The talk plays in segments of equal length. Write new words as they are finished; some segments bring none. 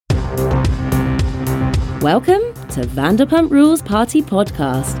Welcome to Vanderpump Rules Party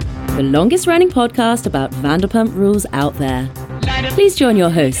Podcast, the longest running podcast about Vanderpump Rules out there. Please join your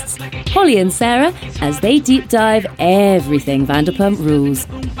hosts, Hollie and Sarah, as they deep dive everything Vanderpump Rules.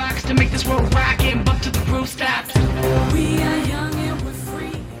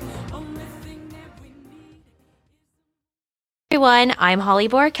 Everyone, I'm Hollie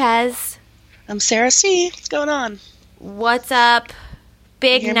Borquez. I'm Sarah C. What's going on? What's up?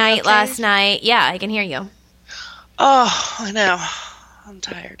 Big night last night. Yeah, I can hear you. Oh, I know. I'm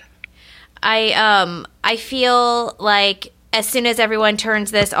tired. I feel like as soon as everyone turns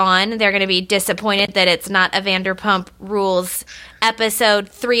this on, they're going to be disappointed that it's not a Vanderpump Rules episode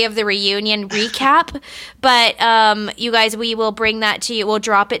 3 of the reunion recap. But you guys, we will bring that to you. We'll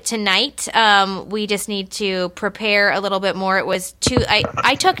drop it tonight. We just need to prepare a little bit more. It was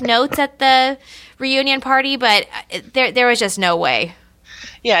I took notes at the reunion party, but there was just no way.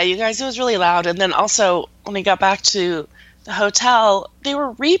 Yeah, you guys, it was really loud. And then also, when we got back to the hotel, they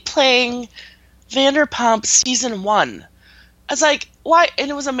were replaying Vanderpump Season 1. I was like, why?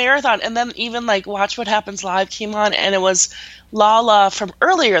 And it was a marathon. And then even, like, Watch What Happens Live came on, and it was Lala from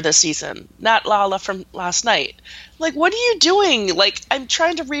earlier this season, not Lala from last night. Like, what are you doing? Like, I'm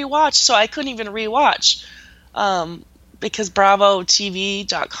trying to rewatch, so I couldn't even rewatch. Because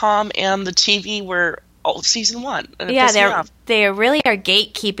BravoTV.com and the TV were Season 1. And yeah, they really are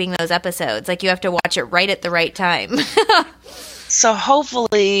gatekeeping those episodes. Like, you have to watch it right at the right time. So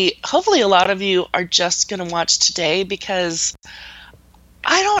hopefully a lot of you are just going to watch today, because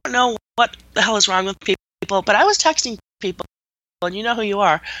I don't know what the hell is wrong with people, but I was texting people, and you know who you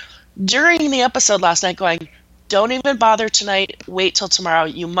are, during the episode last night going, don't even bother tonight, wait till tomorrow,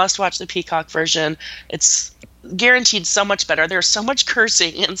 you must watch the Peacock version. It's guaranteed so much better. There's so much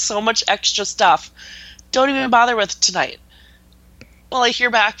cursing and so much extra stuff. Don't even bother with tonight. Well, I hear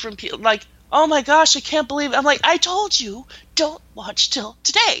back from people like, oh my gosh, I can't believe it. I'm like, I told you, don't watch till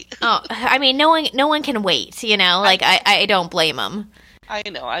today. Oh, I mean, no one can wait, you know? Like, I don't blame them. I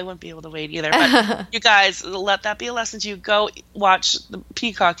know, I wouldn't be able to wait either. But you guys, let that be a lesson to you. Go watch the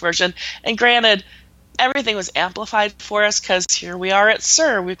Peacock version. And granted, everything was amplified for us because here we are at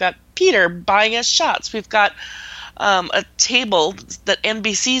SUR. We've got Peter buying us shots. We've got a table that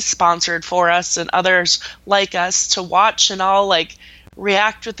NBC sponsored for us and others like us to watch and all, like,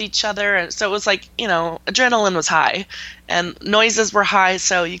 react with each other. And so it was like, you know, adrenaline was high and noises were high,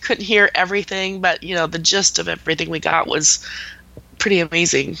 so you couldn't hear everything, but, you know, the gist of everything we got was pretty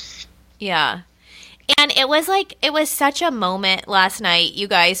amazing. Yeah. And it was such a moment last night, you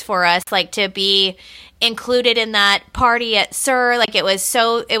guys, for us, like, to be included in that party at SUR. Like, it was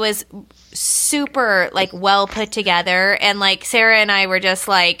super, like, well put together. And, like, Sarah and I were just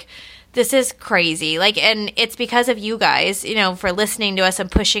like, this is crazy. Like, and it's because of you guys, you know, for listening to us and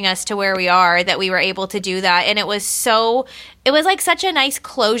pushing us to where we are that we were able to do that. And it was like such a nice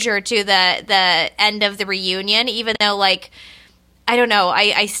closure to the end of the reunion, even though, like, I don't know,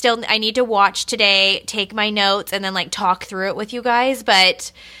 I need to watch today, take my notes, and then, like, talk through it with you guys.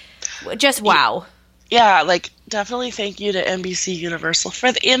 But just wow. Yeah, like, definitely thank you to NBC Universal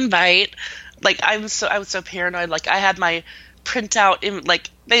for the invite. Like, I was so paranoid. Like, I had my printout like,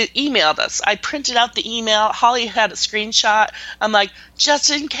 they emailed us. I printed out the email. Hollie had a screenshot. I'm like, just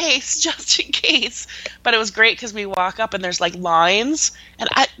in case. But it was great because we walk up and there's, like, lines, and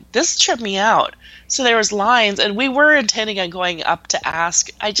this tripped me out. So there was lines, and we were intending on going up to ask.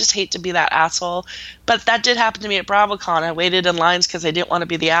 I just hate to be that asshole, but that did happen to me at BravoCon. I waited in lines because I didn't want to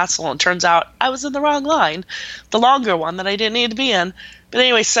be the asshole, and turns out I was in the wrong line, the longer one that I didn't need to be in. But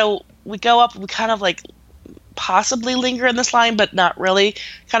anyway, so we go up, we kind of, like, possibly linger in this line, but not really,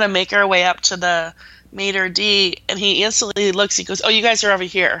 kind of make our way up to the maitre d', and he instantly looks, he goes, oh, you guys are over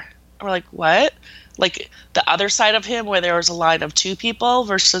here. And we're like, what? Like, the other side of him where there was a line of 2 people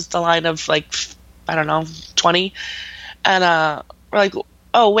versus the line of, like, I don't know, 20. And we're like,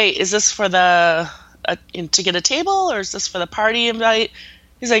 oh, wait, is this for to get a table, or is this for the party invite?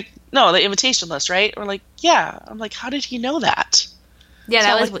 He's like, no, the invitation list, right? We're like, yeah. I'm like, how did he know that? Yeah,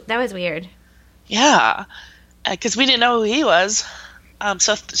 that was weird. Yeah, because we didn't know who he was.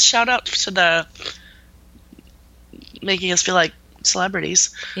 So shout out to the making us feel like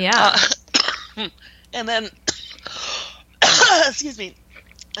celebrities. Yeah. And then, excuse me.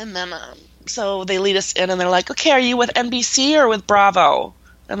 And then, so they lead us in, and they're like, okay, are you with NBC or with Bravo?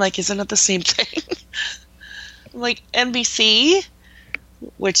 I'm like, isn't it the same thing? I'm like, NBC?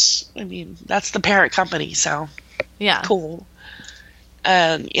 Which, I mean, that's the parent company, so. Yeah. Cool.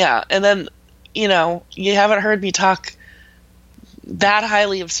 And, yeah, and then, you know, you haven't heard me talk that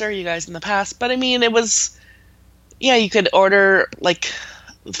highly of SUR, you guys, in the past, but I mean, it was, yeah, you could order, like,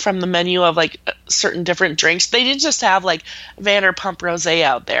 from the menu of like certain different drinks. They didn't just have like Vanderpump Rosé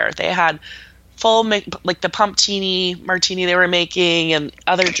out there. They had full like the pumptini martini they were making and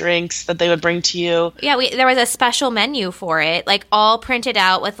other drinks that they would bring to you. Yeah, there was a special menu for it, like all printed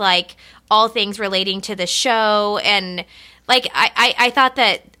out with like all things relating to the show, and like I thought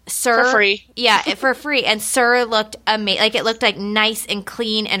that Sir for free. Yeah, for free. And Sir looked amazing. Like it looked like nice and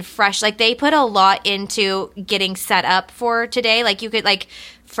clean and fresh. Like they put a lot into getting set up for today. Like you could like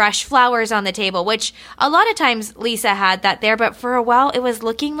fresh flowers on the table, which a lot of times Lisa had that there, but for a while it was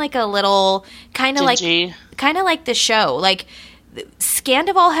looking like a little kind of like the show. Like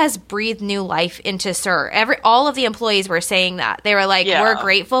Scandival has breathed new life into Sir. All of the employees were saying that. They were like, we're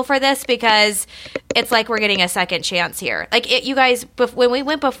grateful for this because it's like we're getting a second chance here. Like you guys, when we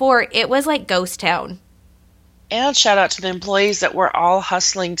went before, it was like ghost town. And shout out to the employees that were all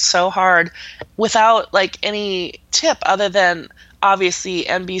hustling so hard without like any tip other than obviously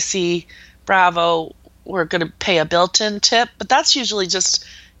NBC, Bravo, we're going to pay a built-in tip, but that's usually just,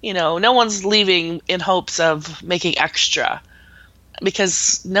 no one's leaving in hopes of making extra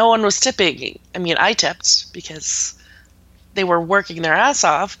because no one was tipping. I mean, I tipped because they were working their ass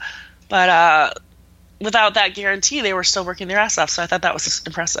off, but without that guarantee, they were still working their ass off, so I thought that was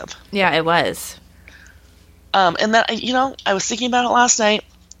impressive. Yeah, it was. And then, I was thinking about it last night.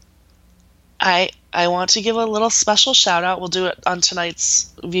 I want to give a little special shout out. We'll do it on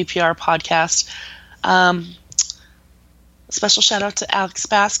tonight's VPR podcast. Special shout out to Alex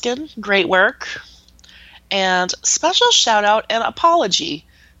Baskin. Great work. And special shout out and apology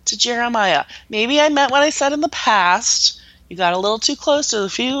to Jeremiah. Maybe I meant what I said in the past. You got a little too close to a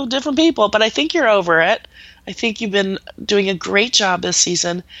few different people, but I think you're over it. I think you've been doing a great job this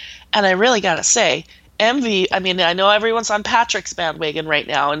season. And I really got to say, I know everyone's on Patrick's bandwagon right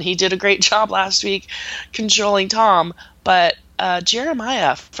now, and he did a great job last week controlling Tom, but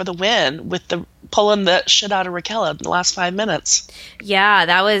Jeremiah for the win with pulling the shit out of Raquel in the last 5 minutes. Yeah,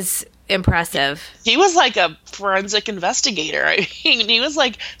 that was impressive. He was like a forensic investigator. I mean, he was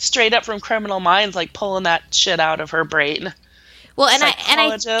like straight up from Criminal Minds, like pulling that shit out of her brain. Well, and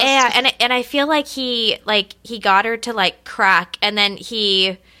I feel like he got her to like crack, and then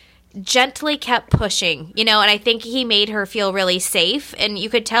he gently kept pushing, and I think he made her feel really safe, and you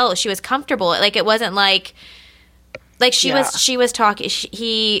could tell she was comfortable. Like it wasn't like she was talking.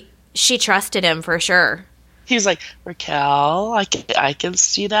 She trusted him for sure. He was like, Raquel, I can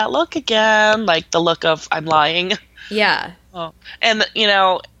see that look again, like the look of I'm lying. Yeah. Oh. And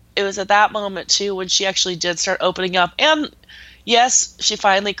it was at that moment too when she actually did start opening up, and yes, she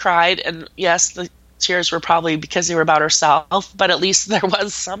finally cried, and yes, the tears were probably because they were about herself, but at least there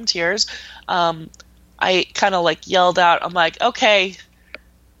was some tears. I kind of like yelled out, I'm like, okay,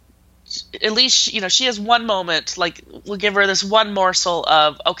 at least she has one moment, like we'll give her this one morsel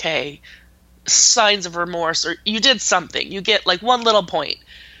of okay, signs of remorse, or you did something, you get like one little point.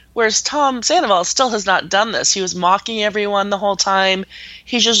 Whereas Tom Sandoval still has not done this. He was mocking everyone the whole time.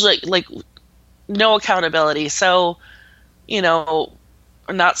 He's just like no accountability. So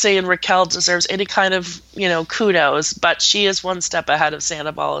I'm not saying Raquel deserves any kind of, kudos, but she is one step ahead of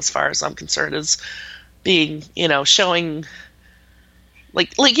Sandoval as far as I'm concerned, as being, showing,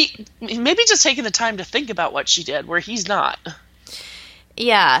 maybe just taking the time to think about what she did, where he's not.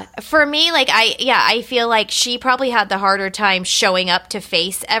 Yeah. For me, I feel like she probably had the harder time showing up to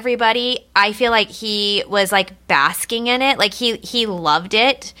face everybody. I feel like he was like basking in it. Like he loved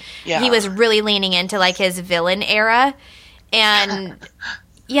it. Yeah. He was really leaning into like his villain era. And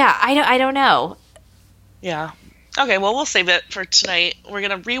yeah, I don't know. Yeah. Okay, well, we'll save it for tonight. We're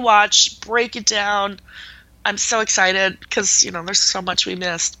going to rewatch, break it down. I'm so excited because, there's so much we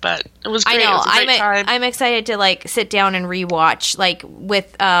missed, but it was great. I know. It was a great time. I'm excited to like sit down and rewatch like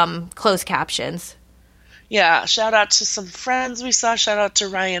with closed captions. Yeah. Shout out to some friends we saw. Shout out to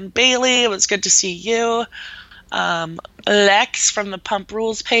Ryan Bailey. It was good to see you. Lex from the Pump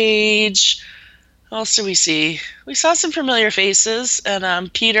Rules page. What else did we see? We saw some familiar faces,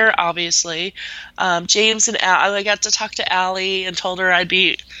 and Peter, obviously. James and Al. I got to talk to Allie and told her I'd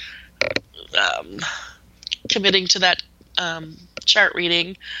be committing to that chart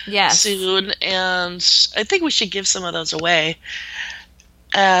reading soon, and I think we should give some of those away.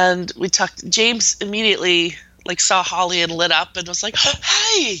 And we talked. James immediately saw Holly and lit up and was like,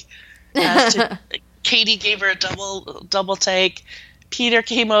 "Hey!" Katie gave her a double take. Peter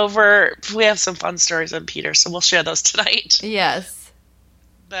came over. We have some fun stories on Peter, so we'll share those tonight. Yes.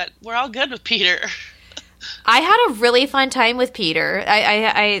 But we're all good with Peter. I had a really fun time with Peter.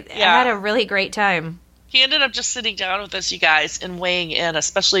 I had a really great time. He ended up just sitting down with us, you guys, and weighing in,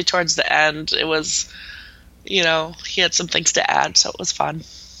 especially towards the end. It was, he had some things to add, so it was fun.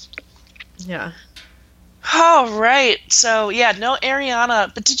 Yeah. All right. So, yeah, no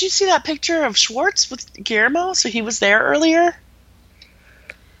Ariana. But did you see that picture of Schwartz with Guillermo? So he was there earlier?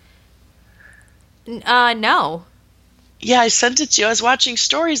 No. Yeah, I sent it to you. I was watching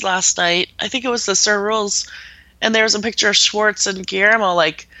stories last night. I think it was the Sir Rules. And there was a picture of Schwartz and Guillermo,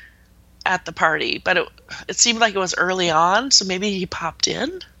 like, at the party. But it seemed like it was early on, so maybe he popped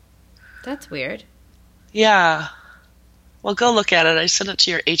in? That's weird. Yeah. Well, go look at it. I sent it to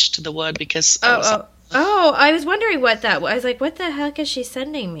your H to the Wood because... I was wondering what that was. I was like, what the heck is she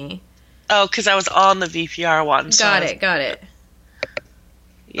sending me? Oh, because I was on the VPR one. So Got it.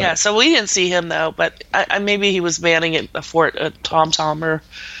 Yeah, so we didn't see him, though, but maybe he was manning at a fort at Tom Tom or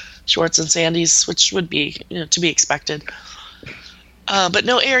Schwartz and Sandy's, which would be, to be expected. But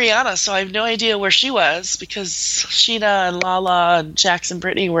no Ariana, so I have no idea where she was, because Sheena and Lala and Jax and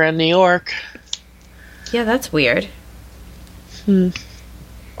Brittany were in New York. Yeah, that's weird.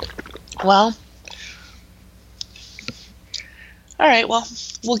 Well... All right, well,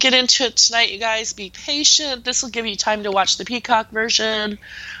 we'll get into it tonight, you guys. Be patient. This will give you time to watch the Peacock version,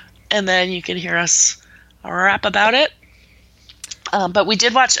 and then you can hear us rap about it. But we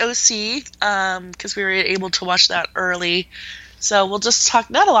did watch OC because we were able to watch that early. So we'll just talk.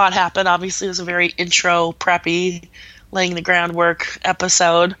 Not a lot happened. Obviously, it was a very intro, preppy, laying the groundwork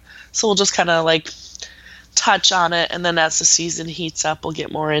episode. So we'll just kind of touch on it, and then as the season heats up, we'll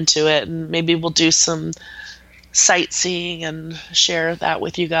get more into it, and maybe we'll do some sightseeing and share that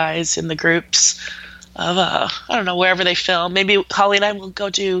with you guys in the groups of I don't know, wherever they film. Maybe Holly and I will go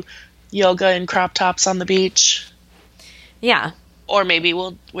do yoga in crop tops on the beach. Yeah. Or maybe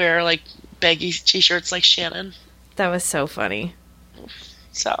we'll wear baggy t-shirts like Shannon. That was so funny.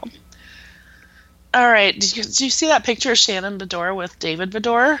 So, all right. Did you see that picture of Shannon Bedore with David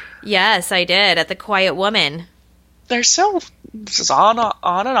Bedore? Yes, I did, at the Quiet Woman. They're so just on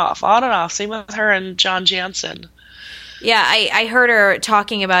and off. Same with her and John Jansen. Yeah, I heard her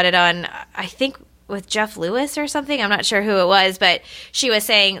talking about it on, I think, with Jeff Lewis or something. I'm not sure who it was, but she was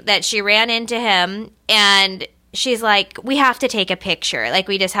saying that she ran into him and she's like, we have to take a picture.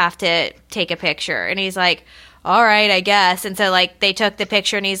 We just have to take a picture. And he's like, all right, I guess. And so, they took the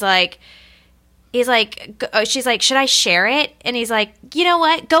picture and she's like, should I share it? And he's like, you know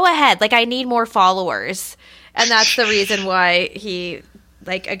what? Go ahead. I need more followers. And that's the reason why he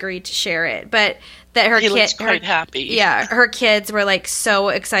agreed to share it. But that he looks quite happy. Yeah, her kids were so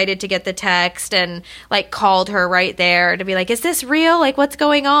excited to get the text and called her right there to be like, is this real? What's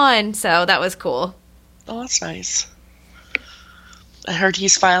going on? So that was cool. Oh, that's nice. I heard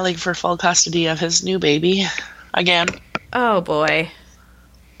he's filing for full custody of his new baby again. Oh boy.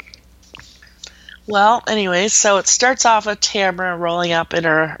 Well, anyways, so it starts off with Tamara rolling up in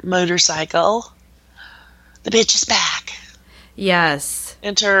her motorcycle. The bitch is back. Yes.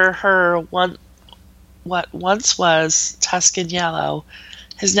 Enter her what once was Tuscan yellow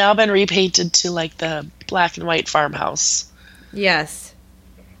has now been repainted to the black and white farmhouse. Yes.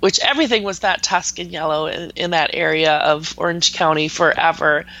 Which everything was that Tuscan yellow in that area of Orange County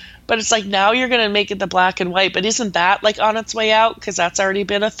forever. But it's now you're going to make it the black and white. But isn't that on its way out? Because that's already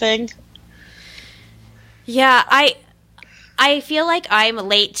been a thing. Yeah, I feel like I'm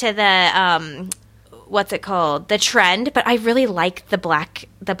late to the what's it called? The trend, but I really like the black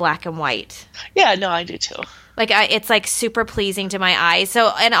and white. Yeah, no, I do too. It's super pleasing to my eyes.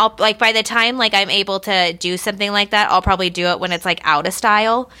 So, and I'll by the time I'm able to do something like that, I'll probably do it when it's out of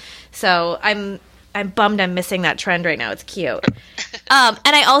style. So I'm bummed I'm missing that trend right now. It's cute. And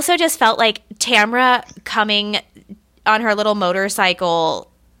I also just felt Tamara coming on her little motorcycle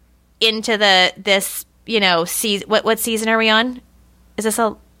into this season. What season are we on? Is this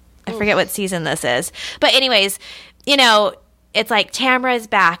I forget what season this is. But anyways, it's Tamara's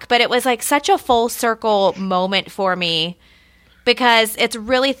back. But it was such a full circle moment for me because it's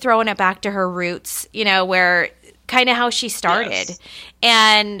really throwing it back to her roots, where kind of how she started. Yes.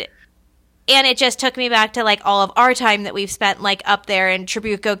 And it just took me back to all of our time that we've spent up there in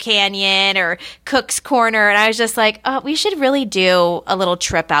Trabuco Canyon or Cook's Corner. And I was just we should really do a little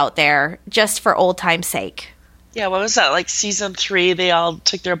trip out there just for old time's sake. Yeah, what was that? Season 3, they all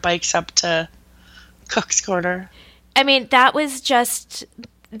took their bikes up to Cook's Corner. I mean, that's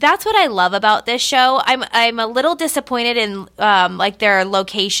what I love about this show. I'm a little disappointed in their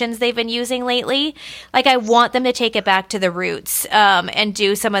locations they've been using lately. I want them to take it back to the roots and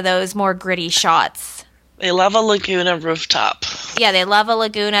do some of those more gritty shots. They love a Laguna rooftop. Yeah, they love a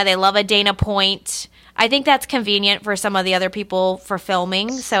Laguna. They love a Dana Point. I think that's convenient for some of the other people for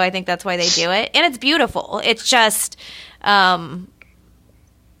filming, so I think that's why they do it. And it's beautiful. It's just, I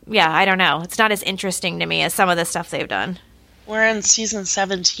don't know. It's not as interesting to me as some of the stuff they've done. We're in season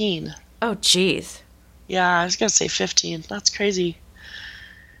 17. Oh, jeez. Yeah, I was going to say 15. That's crazy.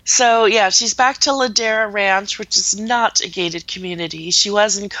 So, yeah, she's back to Ladera Ranch, which is not a gated community. She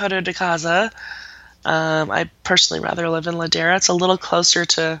was in Coto de Caza. I personally rather live in Ladera. It's a little closer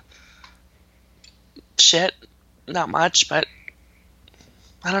to shit. Not much, but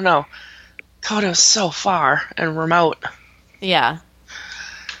I don't know. Coto's so far and remote. Yeah.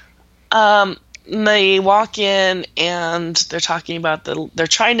 They walk in and they're talking about they're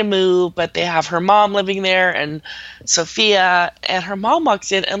trying to move, but they have her mom living there and Sophia, and her mom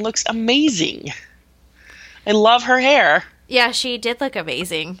walks in and looks amazing. I love her hair. Yeah, she did look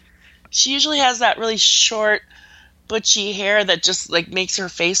amazing. She usually has that really short, butchy hair that just like makes her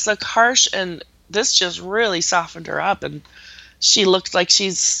face look harsh, and this just really softened her up, and she looked like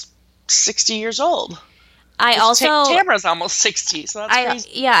she's 60 years old. Tamara's almost 60, so that's crazy.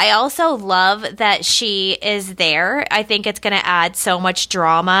 Yeah, I also love that she is there. I think it's going to add so much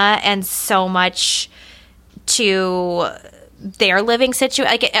drama and so much to their living situation.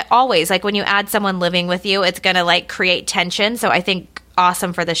 Like, always, like when you add someone living with you, it's going to like create tension. So I think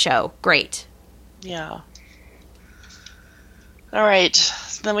awesome for the show. Great. Yeah. All right.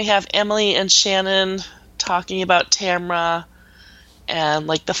 So then we have Emily and Shannon talking about Tamara and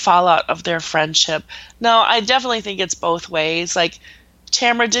like the fallout of their friendship. Now, I definitely think it's both ways. Like,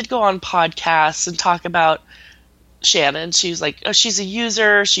 Tamara did go on podcasts and talk about Shannon. She was like, oh, she's a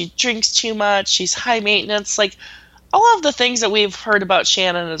user, she drinks too much, she's high maintenance, like all of the things that we've heard about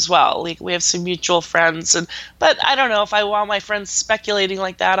Shannon as well. Like, we have some mutual friends, but I don't know if I want my friends speculating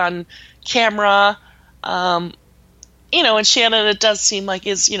like that on camera. And Shannon, it does seem like,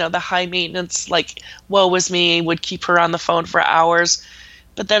 is, the high maintenance, like, woe was me, would keep her on the phone for hours.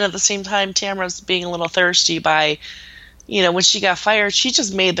 But then at the same time, Tamara's being a little thirsty by, when she got fired, she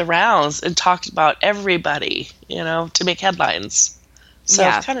just made the rounds and talked about everybody, to make headlines. So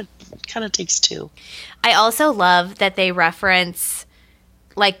It kind of takes two. I also love that they reference,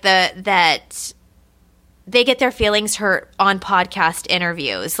 like, that they get their feelings hurt on podcast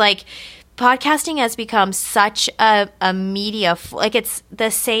interviews. Like, podcasting has become such a media, like it's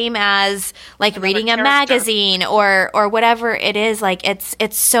the same as like another reading a magazine or whatever it is. Like,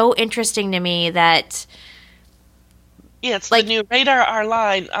 it's so interesting to me that. Yeah, it's like the new Radar Our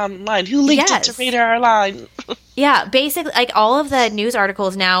Line online. Who linked it to Radar Our Line? Yeah, basically, like all of the news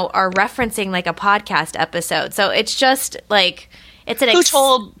articles now are referencing like a podcast episode. So it's just like it's exciting. Who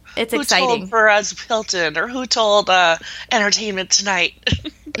told Perez Hilton, or who told Entertainment Tonight?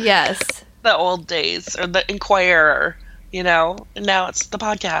 Yes. The old days, or the Inquirer, and now it's the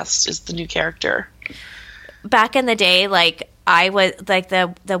podcast is the new character. Back in the day, like, I was like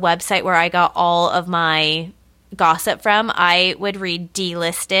the website where I got all of my gossip from, I would read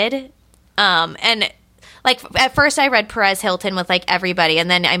Delisted, and like at first I read Perez Hilton with like everybody, and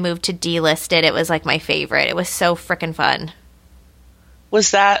then I moved to Delisted. It was like my favorite. It was so freaking fun.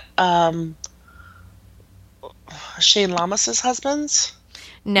 Was that Shane Lamas's husband's?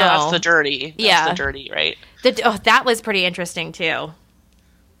 No, that's the Dirty. That's the Dirty, right? That was pretty interesting too,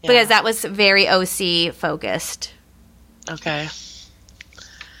 because that was very OC focused. Okay.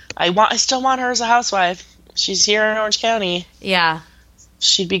 I still want her as a housewife. She's here in Orange County. Yeah,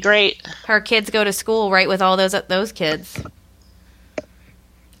 she'd be great. Her kids go to school right with all those kids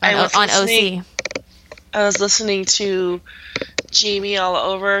on OC. I was listening to Jamie all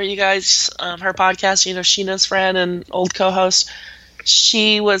over you guys, her podcast. Sheena's friend and old co-host.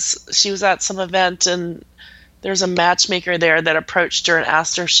 She was at some event, and there's a matchmaker there that approached her and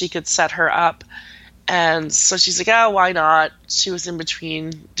asked her if she could set her up. And so she's like, oh, why not? She was in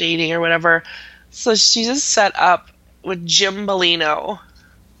between dating or whatever. So she just set up with Jim Bellino.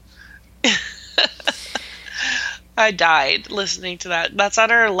 I died listening to that. That's on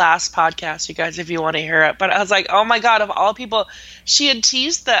her last podcast, you guys, if you want to hear it. But I was like, oh my God, of all people. She had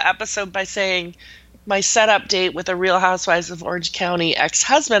teased the episode by saying, my setup date with a Real Housewives of Orange County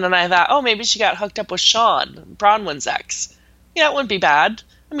ex-husband, and I thought, oh, maybe she got hooked up with Sean, Bronwyn's ex. Yeah, it wouldn't be bad.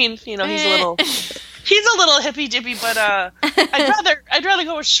 I mean, he's a little hippy-dippy, but I'd rather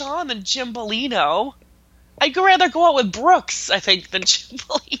go with Sean than Jim Bellino. I'd rather go out with Brooks, I think, than Jim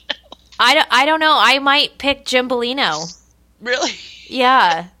Bellino. I don't know. I might pick Jim Bellino. Really?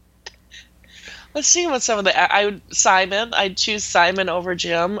 Yeah. Let's see what some of I'd choose Simon over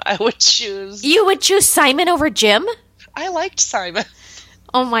Jim. You would choose Simon over Jim? I liked Simon.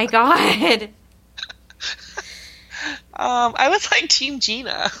 Oh my God. I was like Team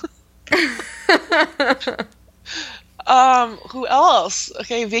Gina. Who else?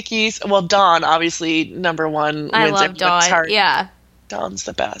 Okay, Vicky's. Well, Dawn, obviously, number one. I love Dawn. Yeah. Dawn's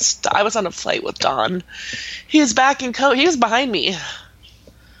the best. I was on a flight with Dawn. He was back in he was behind me.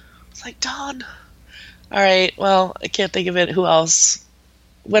 It's like, Dawn. All right, well, I can't think of it. Who else?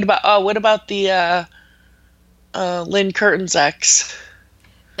 What about the Lynn Curtin's ex?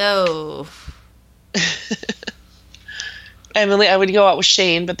 Oh. Emily, I would go out with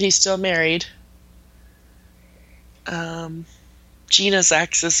Shane, but he's still married. Gina's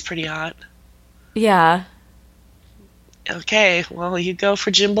ex is pretty hot. Yeah. Okay, well, you go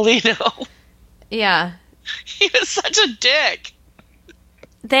for Jim Bellino. Yeah. He was such a dick.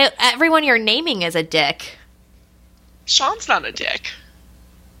 Everyone you're naming is a dick. Sean's not a dick.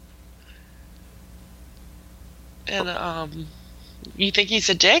 And, you think he's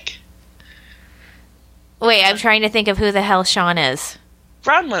a dick? Wait, I'm trying to think of who the hell Sean is.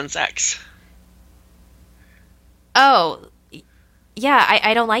 Bronwyn's ex. Oh, yeah,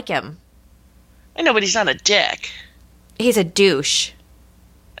 I don't like him. I know, but he's not a dick. He's a douche.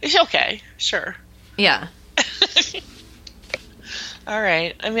 Okay, sure. Yeah. All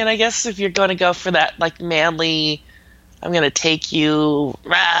right. I mean, I guess if you're going to go for that, like, manly, I'm going to take you,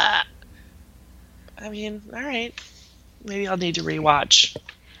 rah. I mean, all right. Maybe I'll need to rewatch.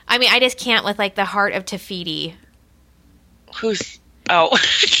 I mean, I just can't with, like, the heart of Tafiti. Oh.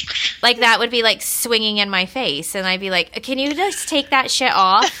 Like, that would be, like, swinging in my face, and I'd be like, can you just take that shit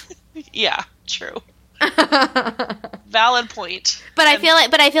off? Yeah, true. Valid point. But I feel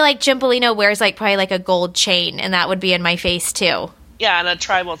like Jim Bellino wears, like, probably, like, a gold chain, and that would be in my face, too. Yeah, and a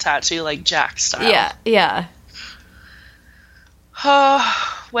tribal tattoo, like Jack style. Yeah.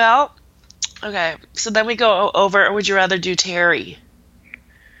 Well, okay. So then we go over, or would you rather do Terry?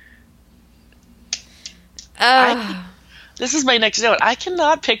 This is my next note. I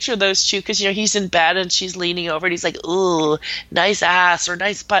cannot picture those two because, he's in bed and she's leaning over and he's like, ooh, nice ass or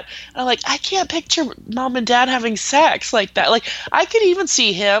nice butt. And I'm like, I can't picture mom and dad having sex like that. Like, I could even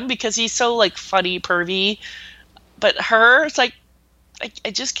see him because he's so, like, funny, pervy. But her, it's like,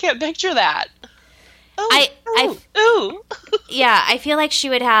 I just can't picture that. Ooh. Yeah, I feel like she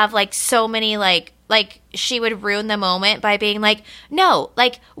would have, like, so many, like she would ruin the moment by being like, no,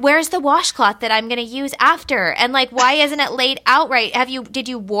 like, where's the washcloth that I'm going to use after? And, like, why isn't it laid out right? Did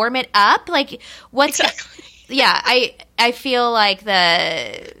you warm it up? Like, what's... Exactly. Yeah, I feel like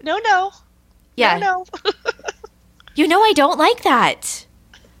the... No. Yeah. No. I don't like that.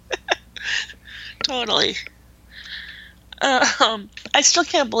 Totally. I still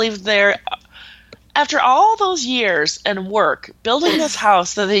can't believe after all those years and work building this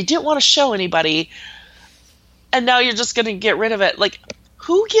house that they didn't want to show anybody, and now you're just going to get rid of it. Like,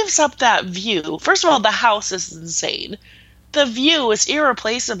 who gives up that view? First of all, the house is insane. The view is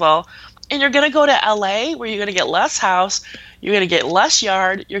irreplaceable, and you're going to go to LA where you're going to get less house, you're going to get less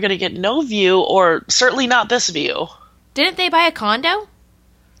yard, you're going to get no view, or certainly not this view. Didn't they buy a condo?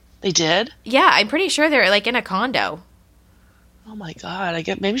 They did? Yeah, I'm pretty sure they're, like, in a condo. Oh my God!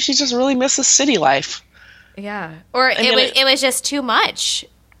 Maybe she just really misses city life. Yeah, or it was just too much.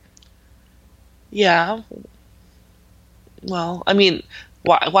 Yeah. Well, I mean,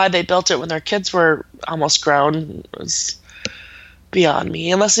 why they built it when their kids were almost grown was beyond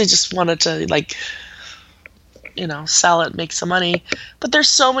me. Unless they just wanted to, like, sell it, make some money. But there's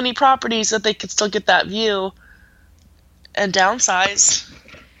so many properties that they could still get that view and downsize.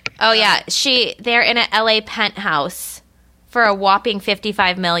 Oh yeah, they're in an LA penthouse. For a whopping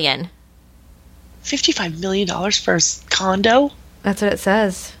 $55 million. $55 million for a condo? That's what it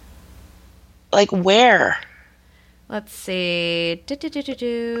says. Like, where? Let's see.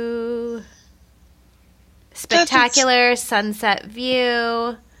 Spectacular sunset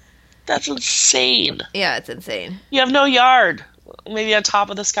view. That's insane. Yeah, it's insane. You have no yard. Maybe on top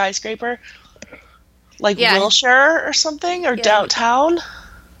of the skyscraper? Like Wilshire or something? Or downtown?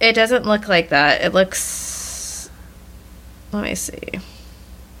 It doesn't look like that. It looks... Let me see.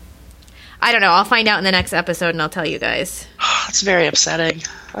 I don't know. I'll find out in the next episode and I'll tell you guys. It's very upsetting.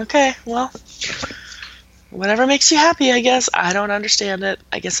 Okay, well, whatever makes you happy, I guess. I don't understand it.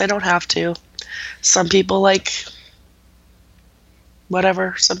 I guess I don't have to. Some people like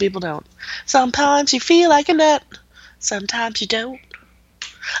whatever. Some people don't. Sometimes you feel like a nut. Sometimes you don't.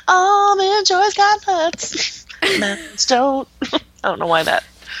 Almond Joy's got nuts. Nuts don't. I don't know why that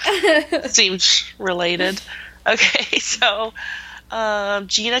seems related. Okay, so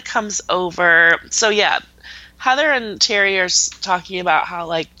Gina comes over. So, yeah, Heather and Terry are talking about how,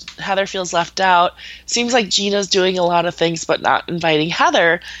 like, Heather feels left out. Seems like Gina's doing a lot of things but not inviting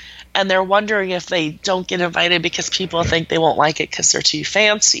Heather. And they're wondering if they don't get invited because people think they won't like it because they're too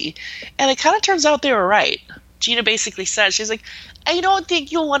fancy. And it kind of turns out they were right. Gina basically said, she's like, I don't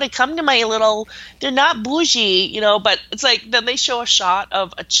think you'll want to come to my little, they're not bougie, but it's like, then they show a shot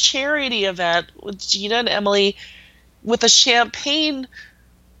of a charity event with Gina and Emily with a champagne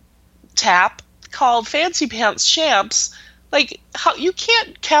tap called Fancy Pants Champs. Like, how you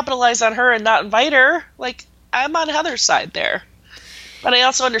can't capitalize on her and not invite her. Like, I'm on Heather's side there. But I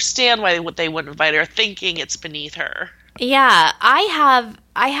also understand why they wouldn't invite her, thinking it's beneath her. Yeah, I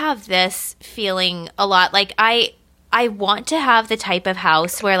have this feeling a lot. Like, I want to have the type of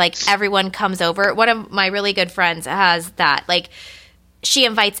house where, like, everyone comes over. One of my really good friends has that. Like, she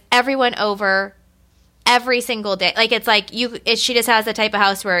invites everyone over every single day. Like, it's like she just has the type of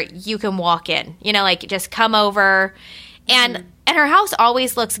house where you can walk in, you know, like, just come over. And her house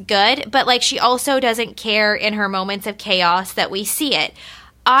always looks good, but, like, she also doesn't care in her moments of chaos that we see it.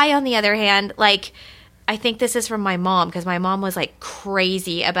 I, on the other hand, like, I think this is from my mom, because my mom was, like,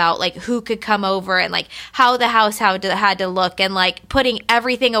 crazy about, like, who could come over and, like, how the house had to look, and, like, putting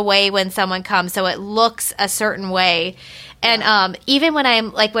everything away when someone comes so it looks a certain way. And even when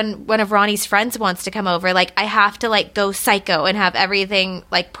I'm, like, when one of Ronnie's friends wants to come over, like, I have to, like, go psycho and have everything,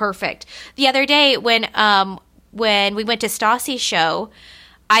 like, perfect. The other day when we went to Stassi's show,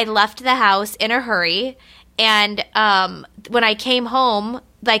 I left the house in a hurry, and when I came home,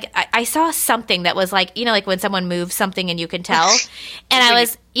 like, I saw something that was, like, you know, like when someone moves something and you can tell. And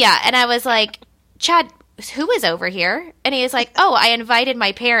I was like, Chad, who is over here? And he was like, oh, I invited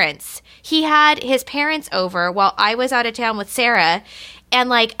my parents. He had his parents over while I was out of town with Sarah. And,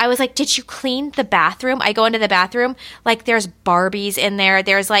 like, I was like, did you clean the bathroom? I go into the bathroom, like, there's Barbies in there.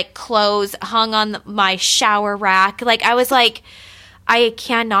 There's, like, clothes hung on my shower rack. Like, I was like, I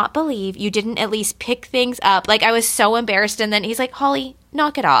cannot believe you didn't at least pick things up. Like, I was so embarrassed. And then he's like, Holly,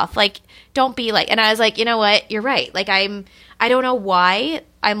 knock it off. Like, don't be like, and I was like, you know what? You're right. Like, I don't know why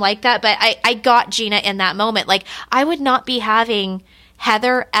I'm like that, but I got Gina in that moment. Like, I would not be having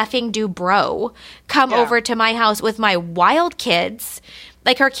Heather effing Dubrow come over to my house with my wild kids.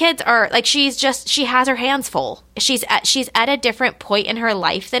 Like, her kids are, like, she has her hands full. She's at a different point in her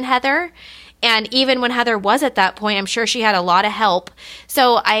life than Heather. And even when Heather was at that point, I'm sure she had a lot of help.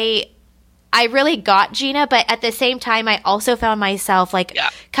 So I really got Gina, but at the same time, I also found myself, like,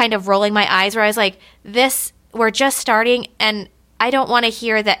 kind of rolling my eyes where I was like, we're just starting, and I don't want to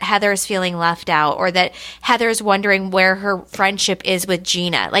hear that Heather's feeling left out, or that Heather's wondering where her friendship is with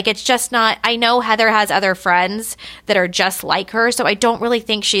Gina. Like, it's just not, I know Heather has other friends that are just like her, so I don't really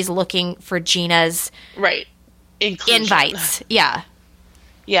think she's looking for Gina's invites. Yeah.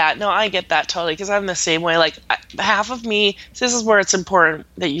 Yeah, no, I get that totally, because I'm the same way. Like, half of me, this is where it's important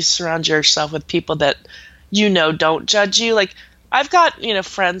that you surround yourself with people that, you know, don't judge you. Like, I've got, you know,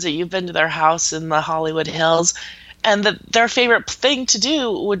 friends that you've been to their house in the Hollywood Hills, and their favorite thing to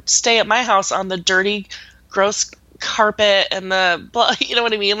do would stay at my house on the dirty, gross carpet and you know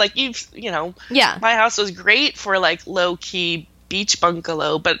what I mean? Like, my house was great for, like, low-key beach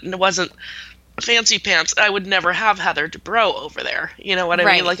bungalow, but it wasn't fancy pants. I would never have Heather Dubrow over there. You know what I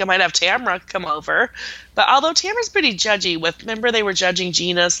mean? Like, I might have Tamra come over, but although Tamra's pretty judgy remember they were judging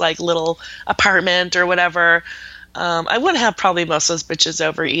Gina's, like, little apartment or whatever. I wouldn't have probably most of those bitches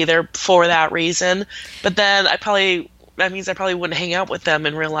over either for that reason, but then that means I probably wouldn't hang out with them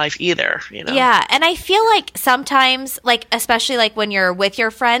in real life either, you know? Yeah, and I feel like sometimes, like, especially, like, when you're with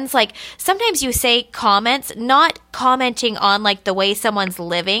your friends, like, sometimes you say comments, not commenting on, like, the way someone's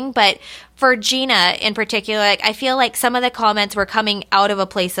living, but for Gina in particular, like, I feel like some of the comments were coming out of a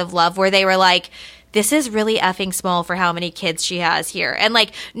place of love where they were like, this is really effing small for how many kids she has here. And,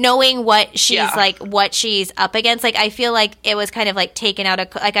 like, knowing what she's, like, what she's up against, like, I feel like it was kind of, like, taken out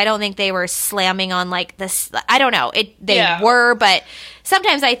of, like, I don't think they were slamming on, like, this, I don't know. They were, but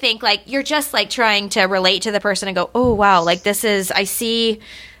sometimes I think, like, you're just, like, trying to relate to the person and go, oh, wow, like, this is, I see,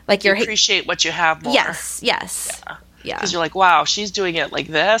 like, you appreciate what you have more. Yes. Yeah. Because you're like, wow, she's doing it like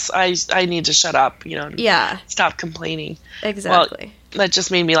this. I need to shut up, you know, and stop complaining. Exactly. Well, that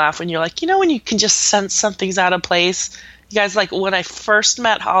just made me laugh when you're like, you know, when you can just sense something's out of place. You guys, like, when I first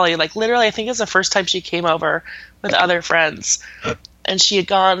met Holly, like, literally, I think it was the first time she came over with other friends. And she had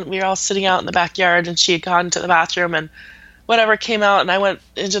gone, we were all sitting out in the backyard, and she had gone to the bathroom, and whatever came out, and I went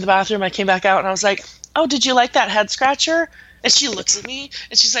into the bathroom, I came back out, and I was like, oh, did you like that head scratcher? And she looks at me,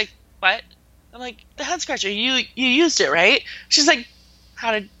 and she's like, what? I'm like, the head scratcher, you used it, right? She's like,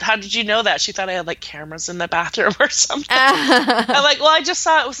 how did you know that? She thought I had, like, cameras in the bathroom or something. I'm like, well, I just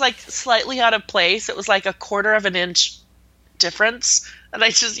saw it was, like, slightly out of place. It was like a quarter of an inch difference. And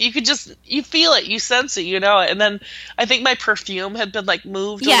you feel it, you sense it, you know it. And then I think my perfume had been, like,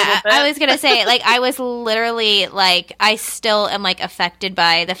 moved a little bit. I was going to say, like, I was literally, like, I still am, like, affected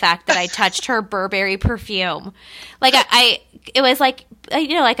by the fact that I touched her Burberry perfume. Like, it was like, you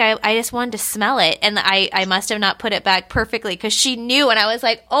know, like, I just wanted to smell it, and I must have not put it back perfectly because she knew, and I was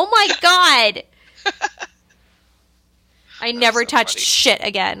like, oh my God. I never touched shit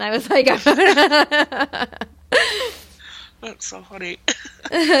again. I was like, that's so funny.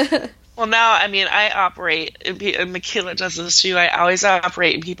 Well, now, I mean, I operate, and Michaela does this too, I always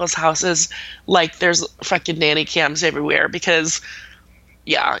operate in people's houses like there's fucking nanny cams everywhere because,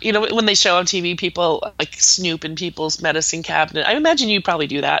 yeah, you know, when they show on TV, people, like, snoop in people's medicine cabinet. I imagine you probably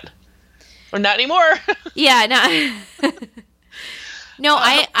do that. Or not anymore. Yeah, no. No,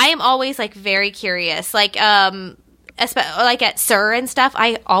 I am always, like, very curious. Like, like at SUR and stuff,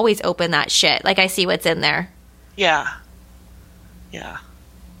 I always open that shit. Like, I see what's in there. Yeah. Yeah.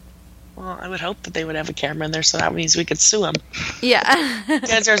 Well, I would hope that they would have a camera in there so that means we could sue them. Yeah.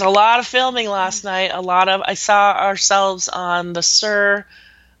 Because there's a lot of filming last night. I saw ourselves on the SUR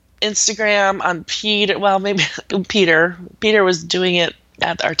Instagram, on Peter. Well, maybe Peter. Peter was doing it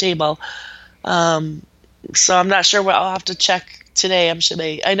at our table. So I'm not sure what I'll have to check today.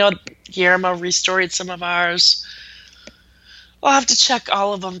 I know Guillermo restored some of ours. I'll have to check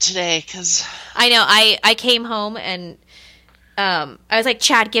all of them today because I know. I came home and I was like,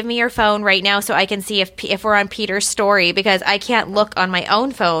 Chad, give me your phone right now so I can see if we're on Peter's story because I can't look on my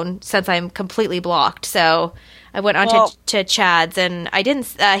own phone since I'm completely blocked. So I went on to Chad's and I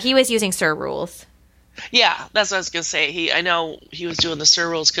didn't. He was using SUR rules. Yeah, that's what I was gonna say. I know he was doing the SUR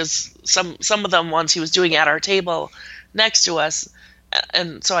rules because some of them ones he was doing at our table next to us,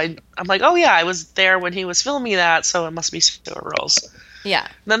 and so I'm like, oh yeah, I was there when he was filming that, so it must be SUR rules. Yeah.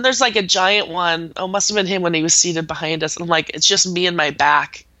 And then there's like a giant one. Oh, must have been him when he was seated behind us. And I'm like, it's just me and my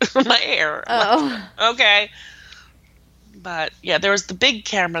back, my hair. Oh. Like, okay. But yeah, there was the big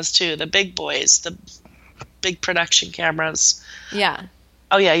cameras too, the big boys, the big production cameras. Yeah.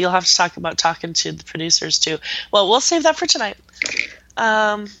 Oh yeah, you'll have to talk about talking to the producers too. Well, we'll save that for tonight.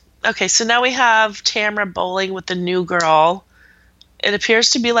 Okay, so now we have Tamara bowling with the new girl. It appears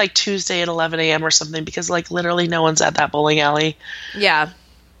to be like Tuesday at 11 a.m. or something because like literally no one's at that bowling alley. Yeah.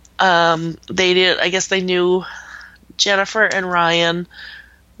 I guess they knew Jennifer and Ryan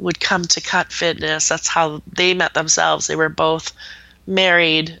would come to Cut Fitness. That's how they met themselves. They were both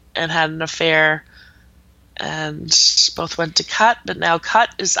married and had an affair and both went to Cut, but now Cut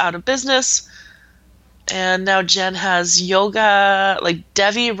is out of business. And now Jen has yoga, like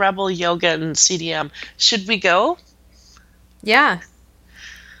Devi Rebel Yoga and CDM. Should we go? Yeah.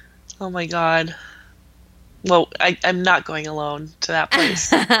 Oh my God. Well, I'm not going alone to that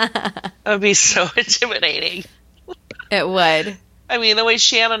place. That would be so intimidating. It would. I mean, the way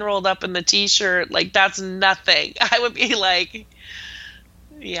Shannon rolled up in the t-shirt, like, that's nothing. I would be like,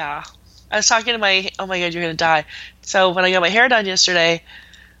 yeah. I was talking to oh my God, you're going to die. So when I got my hair done yesterday,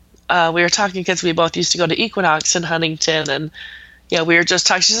 we were talking because we both used to go to Equinox in Huntington. And, yeah, we were just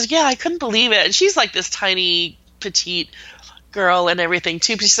talking. She's like, yeah, I couldn't believe it. And she's like this tiny, petite girl and everything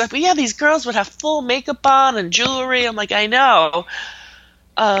too, but she's like, but yeah, these girls would have full makeup on and jewelry. I'm like, I know,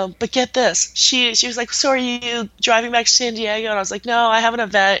 but get this, she was like, so are you driving back to San Diego? And I was like, no, I have an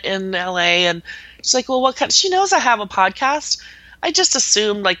event in LA. And she's like, well, what kind? She knows I have a podcast. I just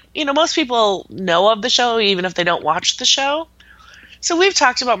assumed, like, you know, most people know of the show even if they don't watch the show. So we've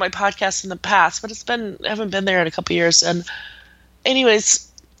talked about my podcast in the past, but I haven't been there in a couple years. And anyways,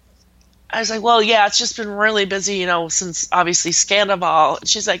 I was like, well, yeah, it's just been really busy, you know, since obviously Scandival. And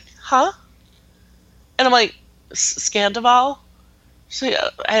she's like, huh? And I'm like, Scandival? She's like,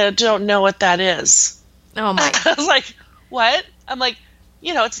 I don't know what that is. Oh my. I was like, what? I'm like,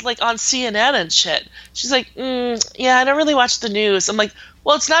 you know, it's like on CNN and shit. She's like, yeah, I don't really watch the news. I'm like,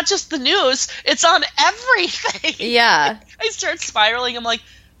 well, it's not just the news. It's on everything. Yeah. I start spiraling. I'm like,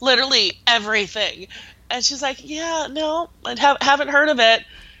 literally everything. And she's like, yeah, no, I haven't heard of it.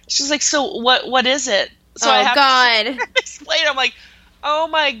 She's like, so what is it? So oh, I have God. to explain. I'm like, oh,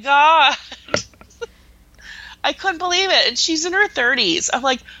 my God. I couldn't believe it. And she's in her 30s. I'm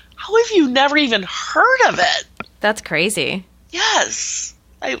like, how have you never even heard of it? That's crazy. Yes.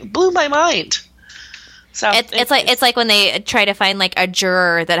 It blew my mind. So it's like when they try to find like a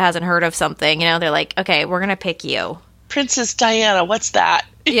juror that hasn't heard of something, you know, they're like, okay, we're going to pick you. Princess Diana, what's that?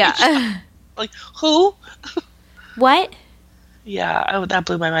 Yeah. Like, who? What? Yeah, that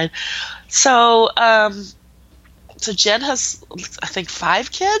blew my mind. So, so Jen has, I think,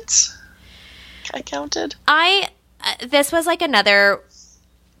 5 kids. I counted. This was like another.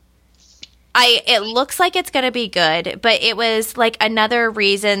 It looks like it's gonna be good, but it was like another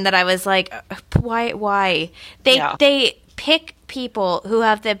reason that I was like, why? They pick people who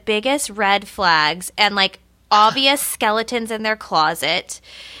have the biggest red flags and like obvious skeletons in their closet.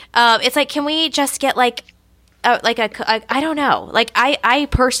 It's like, can we just get like. I don't know. Like I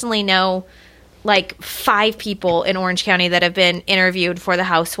personally know like 5 people in Orange County that have been interviewed for the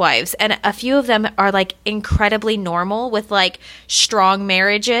Housewives, and a few of them are like incredibly normal with like strong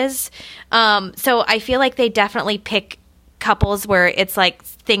marriages. So I feel like they definitely pick couples where it's like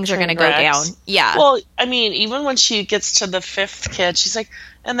things are going to go down. Yeah. Well, I mean, even when she gets to the 5th kid, she's like,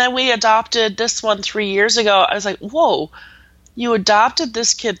 and then we adopted this one 3 years ago. I was like, whoa, you adopted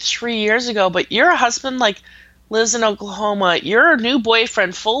this kid 3 years ago, but your husband like lives in Oklahoma. Your new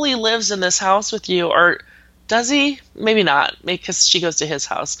boyfriend fully lives in this house with you, or does he? Maybe not, because she goes to his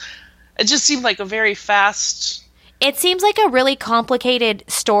house. It just seemed like a very fast... It seems like a really complicated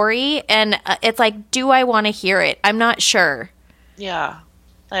story, and it's like, do I want to hear it? I'm not sure. Yeah.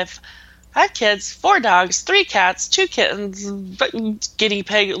 I've had kids, 4 dogs, 3 cats, 2 kittens, guinea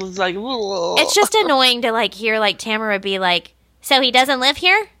pig was like... Ugh. It's just annoying to like hear like Tamara be like, so he doesn't live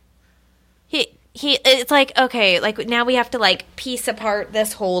here? It's like, okay, like now we have to like piece apart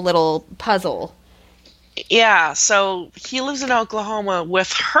this whole little puzzle. Yeah, so he lives in Oklahoma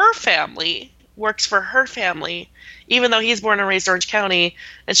with her family, works for her family, even though he's born and raised Orange County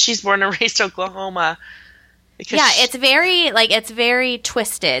and she's born and raised Oklahoma. Yeah, it's very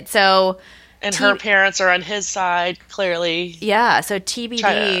twisted. So, and her parents are on his side, clearly. Yeah, so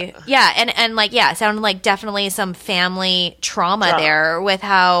TBD. Yeah, and like, yeah, it sounded like definitely some family trauma there with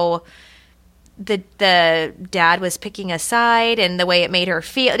how the dad was picking a side and the way it made her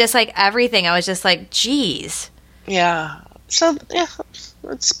feel, just like everything. I was just like, geez. Yeah. So, yeah,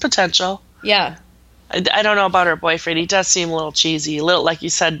 it's potential. Yeah. I don't know about her boyfriend. He does seem a little cheesy. A little, like you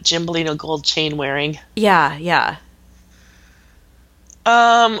said, Gymbolino gold chain wearing. Yeah, yeah.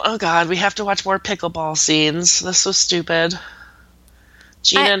 Oh God, we have to watch more pickleball scenes. This was stupid.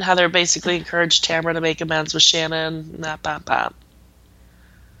 Gina and Heather basically encouraged Tamara to make amends with Shannon.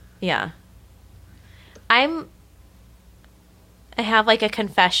 Yeah. I have like a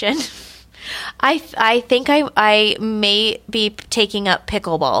confession. I think I may be taking up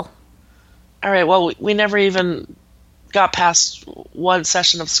pickleball. All right. Well, we never even got past one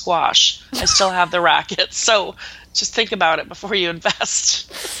session of squash. I still have the racket, so just think about it before you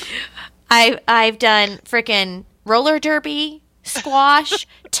invest. I've done freaking roller derby, squash,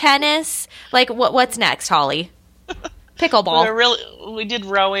 tennis. Like what's next, Holly? Pickleball. We did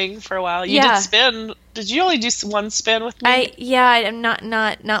rowing for a while. You did spin. Did you only do one spin with me? I'm not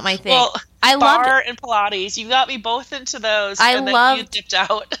my thing. Well, I loved and Pilates. You got me both into those. Then you dipped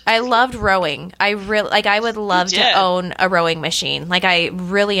out. I loved rowing. I would love to own a rowing machine. Like I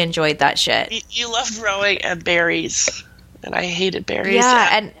really enjoyed that shit. You loved rowing and berries, and I hated berries. Yeah,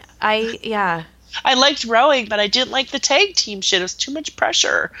 and I liked rowing, but I didn't like the tag team shit. It was too much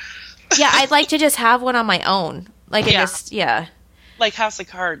pressure. Yeah, I'd like to just have one on my own. Like like House of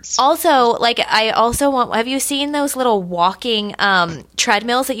Cards. Also, like I also want. Have you seen those little walking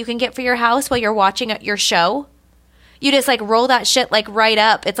treadmills that you can get for your house while you're watching your show? You just like roll that shit like right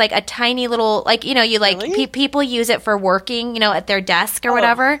up. It's like a tiny little like you like really? People use it for working at their desk or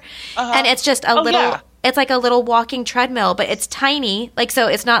whatever, and it's just a little. Yeah. It's like a little walking treadmill, but it's tiny. Like so,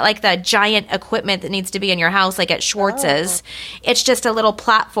 it's not like the giant equipment that needs to be in your house like at Schwartz's. It's just a little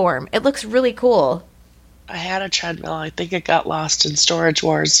platform. It looks really cool. I had a treadmill. I think it got lost in Storage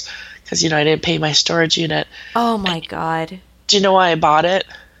Wars because, I didn't pay my storage unit. Oh, my God. Do you know why I bought it?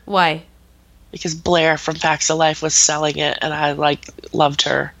 Why? Because Blair from Facts of Life was selling it, and I, loved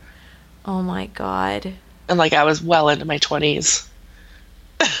her. Oh, my God. And, I was well into my 20s.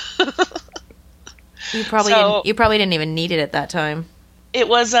 You probably didn't even need it at that time. It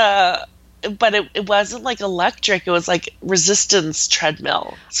was but it wasn't electric. It was resistance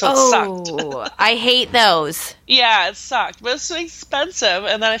treadmill. So it sucked. I hate those. Yeah, it sucked. But it was so expensive.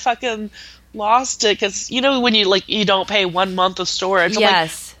 And then I fucking lost it because, when you don't pay 1 month of storage.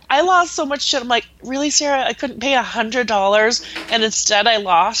 Yes. I lost so much shit. I'm like, really, Sarah? I couldn't pay $100 and instead I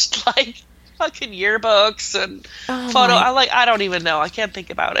lost fucking yearbooks and photo. I don't even know. I can't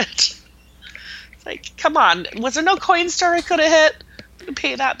think about it. It's come on. Was there no Coinstar I could have hit to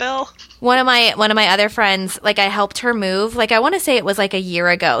pay that bill? One of my other friends, I helped her move. I want to say it was a year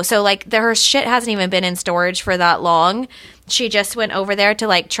ago. So her shit hasn't even been in storage for that long. She just went over there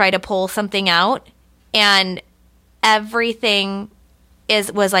to try to pull something out, and everything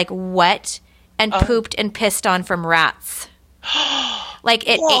was wet and pooped and pissed on from rats.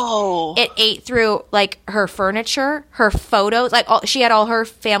 It ate through her furniture, her photos. She had all her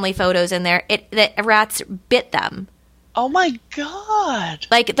family photos in there. The rats bit them. Oh my God.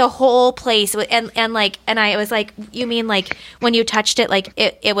 The whole place. And I was like, you mean when you touched it,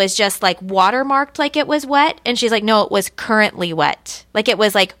 it was just watermarked it was wet? And she's like, no, it was currently wet. It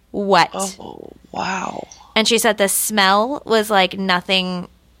was wet. Oh, wow. And she said the smell was nothing.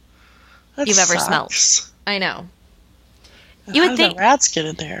 you've ever sucks. smelled. I know. You would think the rats get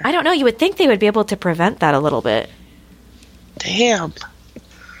in there. I don't know. You would think they would be able to prevent that a little bit. Damn.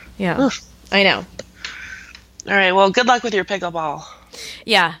 Yeah. Oof. I know. All right. Well, good luck with your pickleball.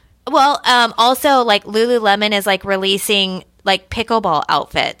 Yeah. Well, also like Lululemon is like releasing like pickleball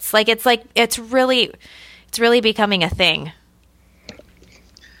outfits. It's really becoming a thing.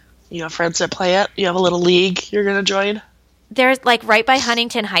 You have friends that play it? You have a little league you're going to join? There's like right by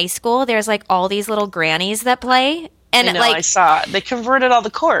Huntington High School, there's like all these little grannies that play. And I know, I saw it. They converted all the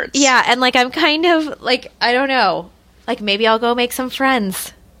courts. Yeah, and like I'm kind of like, I don't know. Like maybe I'll go make some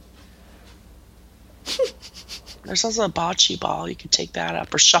friends. There's also a bocce ball. You could take that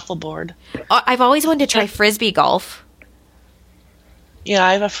up, or shuffleboard. I've always wanted to try frisbee golf. Yeah,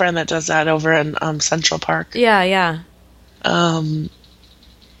 I have a friend that does that over in Central Park. Yeah.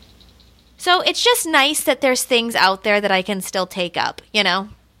 So it's just nice that there's things out there that I can still take up, you know?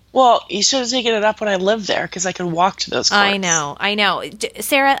 Well, you should have taken it up when I lived there, because I could walk to those courts. I know.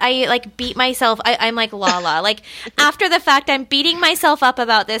 Sarah, I like beat myself. I'm like Lala. Like after the fact, I'm beating myself up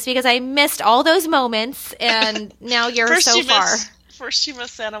about this because I missed all those moments, and now you're so far. First you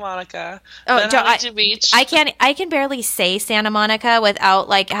missed Santa Monica. Oh, then Huntington Beach. I can barely say Santa Monica without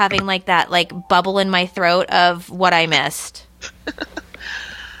like having like that like bubble in my throat of what I missed.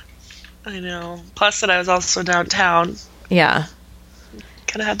 I know. Plus that I was also downtown. Yeah.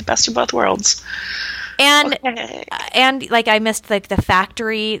 Kind of had the best of both worlds. And like I missed like the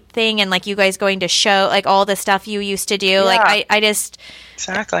factory thing and like you guys going to show like all the stuff you used to do. Yeah. Like I just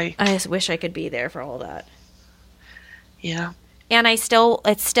wish I could be there for all that. Yeah. And it's still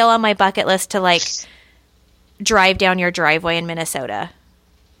on my bucket list to like drive down your driveway in Minnesota.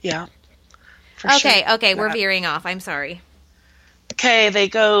 Yeah. Okay, we're veering off. I'm sorry. Okay, they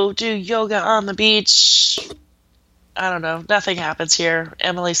go do yoga on the beach. I don't know. Nothing happens here.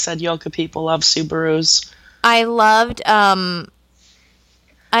 Emily said yoga people love Subarus. I loved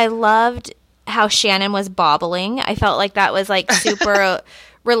how Shannon was bobbling. I felt like that was like super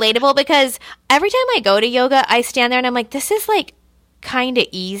relatable because every time I go to yoga, I stand there and I'm like, this is like kind of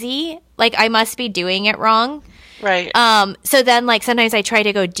easy. Like I must be doing it wrong. Right. So then like sometimes I try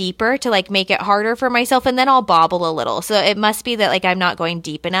to go deeper to like make it harder for myself and then I'll bobble a little. So it must be that like I'm not going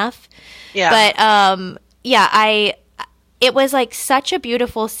deep enough. Yeah. But it was like such a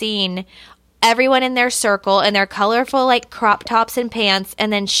beautiful scene. Everyone in their circle in their colorful like crop tops and pants,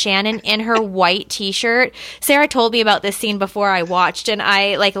 and then Shannon in her white t-shirt. Sarah told me about this scene before I watched, and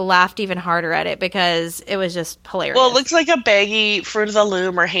I like laughed even harder at it because it was just hilarious. Well, it looks like a baggy Fruit of the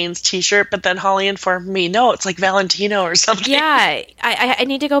Loom or Hanes t-shirt, but then Holly informed me, no, it's like Valentino or something. Yeah, I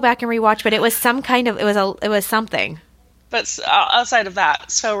need to go back and rewatch, but it was some kind of it was something. But outside of that,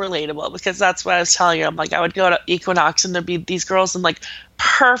 so relatable because that's what I was telling you. I'm like, I would go to Equinox and there'd be these girls in like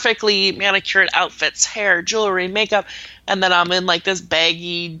perfectly manicured outfits, hair, jewelry, makeup, and then I'm in like this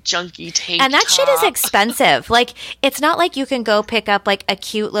baggy, junky tank And that top. shit is expensive. Like, it's not like you can go pick up like a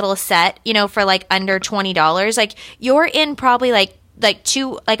cute little set, you know, for like under $20. Like, you're in probably like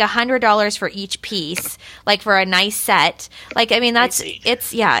 $100 for each piece, like for a nice set. Like, I mean,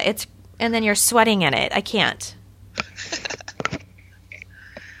 it's and then you're sweating in it. I can't.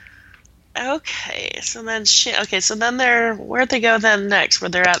 Okay, so then where'd they go then next? Where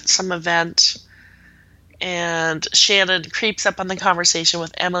they're at some event, and Shannon creeps up on the conversation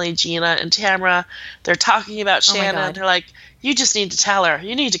with Emily, Gina, and Tamara. They're talking about Shannon. They're like, you just need to tell her.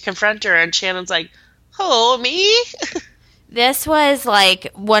 You need to confront her. And Shannon's like, oh, me? This was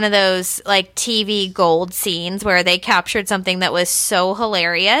like one of those like TV gold scenes where they captured something that was so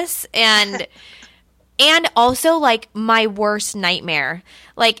hilarious and also like my worst nightmare.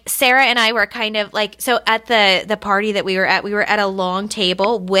 Like Sarah and I were kind of like, so at the party that we were at a long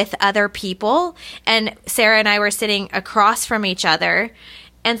table with other people, and Sarah and I were sitting across from each other.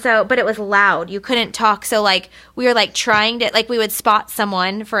 And so, but it was loud. You couldn't talk. So like we were like trying to, like we would spot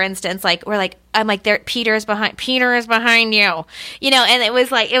someone, for instance, like we're like, I'm like, Peter is behind you, you know, and it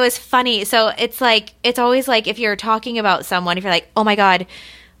was like, it was funny. So it's like, it's always like if you're talking about someone, if you're like, oh my God,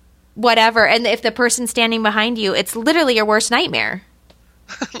 whatever. And if the person's standing behind you, it's literally your worst nightmare.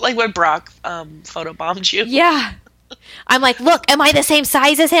 Like when Brock photobombed you. Yeah. I'm like, look, am I the same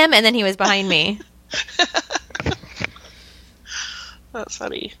size as him? And then he was behind me. That's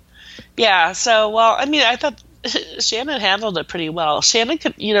funny. Yeah, so, well, I mean, I thought Shannon handled it pretty well. Shannon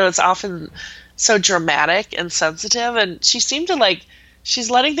could, you know, it's often so dramatic and sensitive, and she seemed to, like,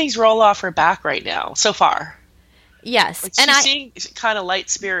 she's letting things roll off her back right now, so far. Yes. Like, and she seems kind of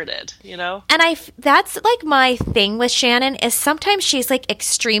light-spirited, you know? And that's like my thing with Shannon is sometimes she's like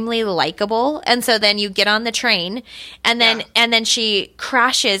extremely likable. And so then you get on the train and then she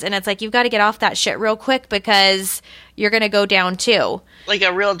crashes and it's like, you've got to get off that shit real quick because you're going to go down too. Like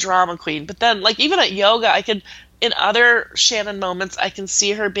a real drama queen. But then like even at yoga, in other Shannon moments, I can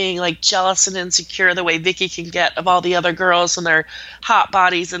see her being like jealous and insecure the way Vicky can get of all the other girls and their hot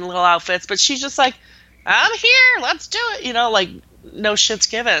bodies and little outfits. But she's just like, I'm here, let's do it, you know, like no shit's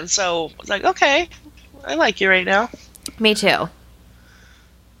given. So it's like, okay, I like you right now. Me too.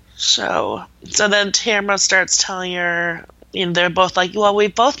 So then Tamara starts telling her, you know, they're both like, well, we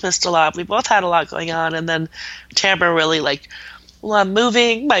both missed a lot, we both had a lot going on. And then Tamara really like, well, I'm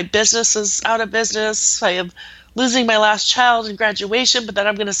moving, my business is out of business, I am losing my last child in graduation, but then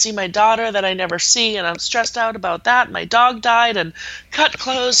I'm going to see my daughter that I never see, and I'm stressed out about that. My dog died and cut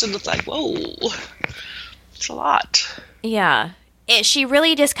closed, and it's like, whoa, it's a lot. Yeah. She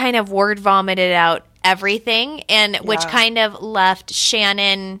really just kind of word vomited out everything, and which kind of left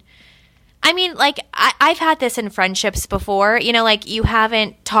Shannon... I mean, like, I've had this in friendships before. You know, like, you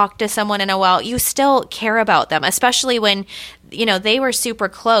haven't talked to someone in a while. You still care about them, especially when, you know, they were super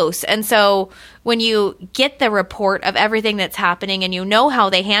close. And so when you get the report of everything that's happening and you know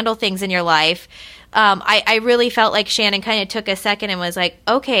how they handle things in your life, I really felt like Shannon kind of took a second and was like,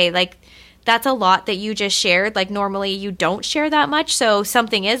 okay, like, that's a lot that you just shared. Like, normally you don't share that much, so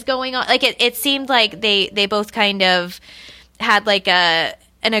something is going on. Like, it seemed like they both kind of had, like,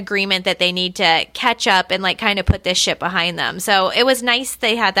 an agreement that they need to catch up and like kind of put this shit behind them. So it was nice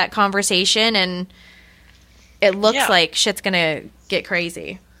they had that conversation, and it looks like shit's gonna get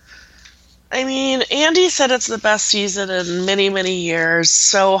crazy. I mean, Andy said it's the best season in many, many years.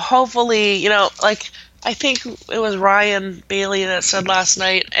 So hopefully, you know, like I think it was Ryan Bailey that said last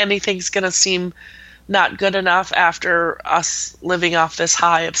night, anything's gonna seem not good enough after us living off this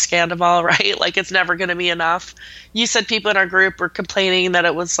high of Scandival, right? Like, it's never going to be enough. You said people in our group were complaining that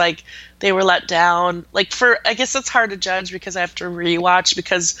it was like they were let down. Like, I guess it's hard to judge because I have to rewatch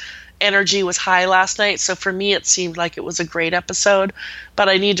because energy was high last night. So for me, it seemed like it was a great episode, but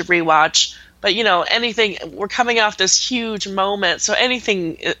I need to rewatch. But, you know, anything, we're coming off this huge moment, so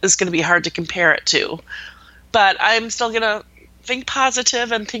anything is going to be hard to compare it to. But I'm still going to think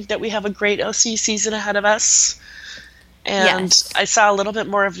positive and think that we have a great OC season ahead of us. And I saw a little bit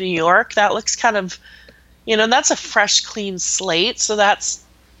more of New York. That looks kind of, you know, that's a fresh, clean slate. So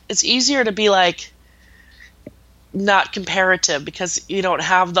it's easier to be like not comparative because you don't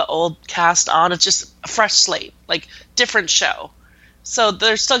have the old cast on. It's just a fresh slate, like different show. So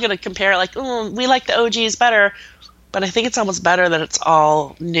they're still going to compare like, we like the OGs better. But I think it's almost better that it's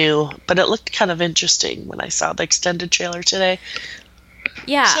all new. But it looked kind of interesting when I saw the extended trailer today.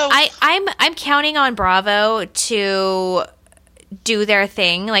 Yeah, so, I'm counting on Bravo to do their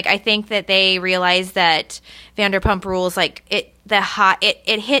thing. Like, I think that they realized that Vanderpump Rules, like it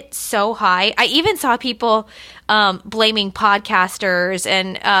hit so high. I even saw people blaming podcasters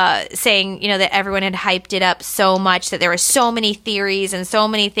and saying, you know, that everyone had hyped it up so much that there were so many theories and so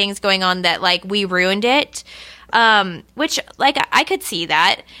many things going on that like we ruined it. Which, like, I could see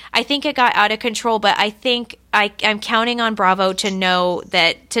that. I think it got out of control, but I think I'm counting on Bravo to know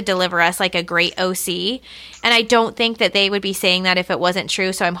that to deliver us, like, a great OC. And I don't think that they would be saying that if it wasn't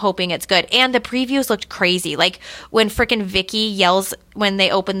true, so I'm hoping it's good. And the previews looked crazy. Like, when frickin' Vicky yells when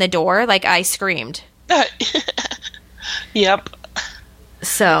they open the door, like, I screamed. Yep.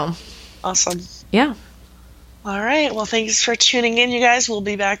 So. Awesome. Yeah. All right. Well, thanks for tuning in, you guys. We'll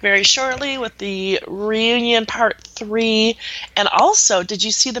be back very shortly with the reunion part 3. And also, did you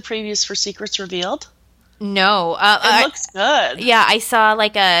see the previews for Secrets Revealed? No. It looks good. Yeah, I saw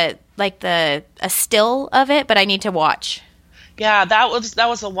a still of it, but I need to watch. Yeah, that was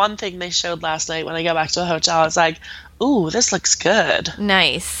the one thing they showed last night when I got back to the hotel. I was like, ooh, this looks good.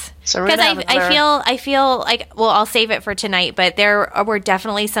 Nice. So because I feel like, well, I'll save it for tonight, but there were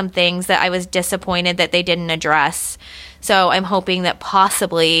definitely some things that I was disappointed that they didn't address. So I'm hoping that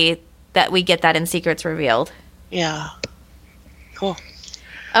possibly that we get that in Secrets Revealed. Yeah. Cool.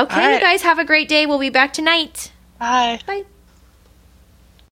 Okay, you guys have a great day. We'll be back tonight. Bye. Bye.